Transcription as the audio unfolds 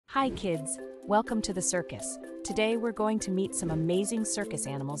Hi kids, welcome to the circus. Today we're going to meet some amazing circus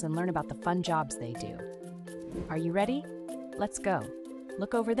animals and learn about the fun jobs they do. Are you ready? Let's go.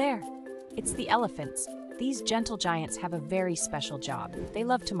 Look over there. It's the elephants. These gentle giants have a very special job. They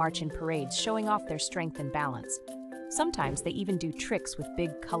love to march in parades, showing off their strength and balance. Sometimes they even do tricks with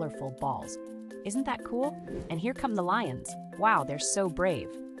big, colorful balls. Isn't that cool? And here come the lions. Wow, they're so brave.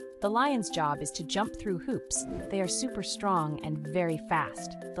 The lion's job is to jump through hoops. They are super strong and very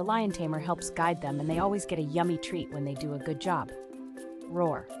fast. The lion tamer helps guide them, and they always get a yummy treat when they do a good job.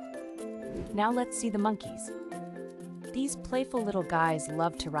 Roar. Now let's see the monkeys. These playful little guys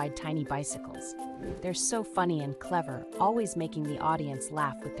love to ride tiny bicycles. They're so funny and clever, always making the audience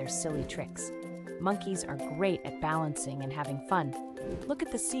laugh with their silly tricks. Monkeys are great at balancing and having fun. Look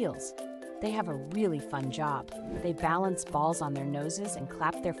at the seals. They have a really fun job. They balance balls on their noses and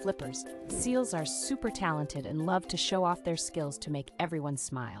clap their flippers. Seals are super talented and love to show off their skills to make everyone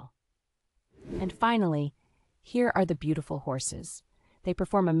smile. And finally, here are the beautiful horses. They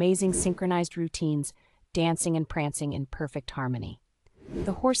perform amazing synchronized routines, dancing and prancing in perfect harmony.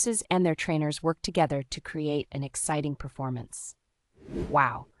 The horses and their trainers work together to create an exciting performance.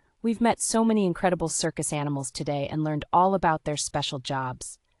 Wow, we've met so many incredible circus animals today and learned all about their special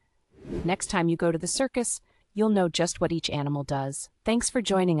jobs. Next time you go to the circus, you'll know just what each animal does. Thanks for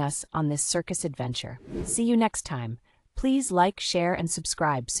joining us on this circus adventure. See you next time. Please like, share, and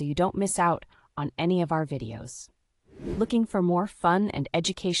subscribe so you don't miss out on any of our videos. Looking for more fun and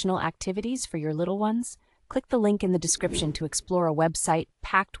educational activities for your little ones? Click the link in the description to explore a website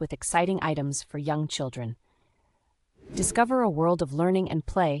packed with exciting items for young children. Discover a world of learning and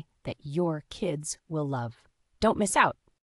play that your kids will love. Don't miss out.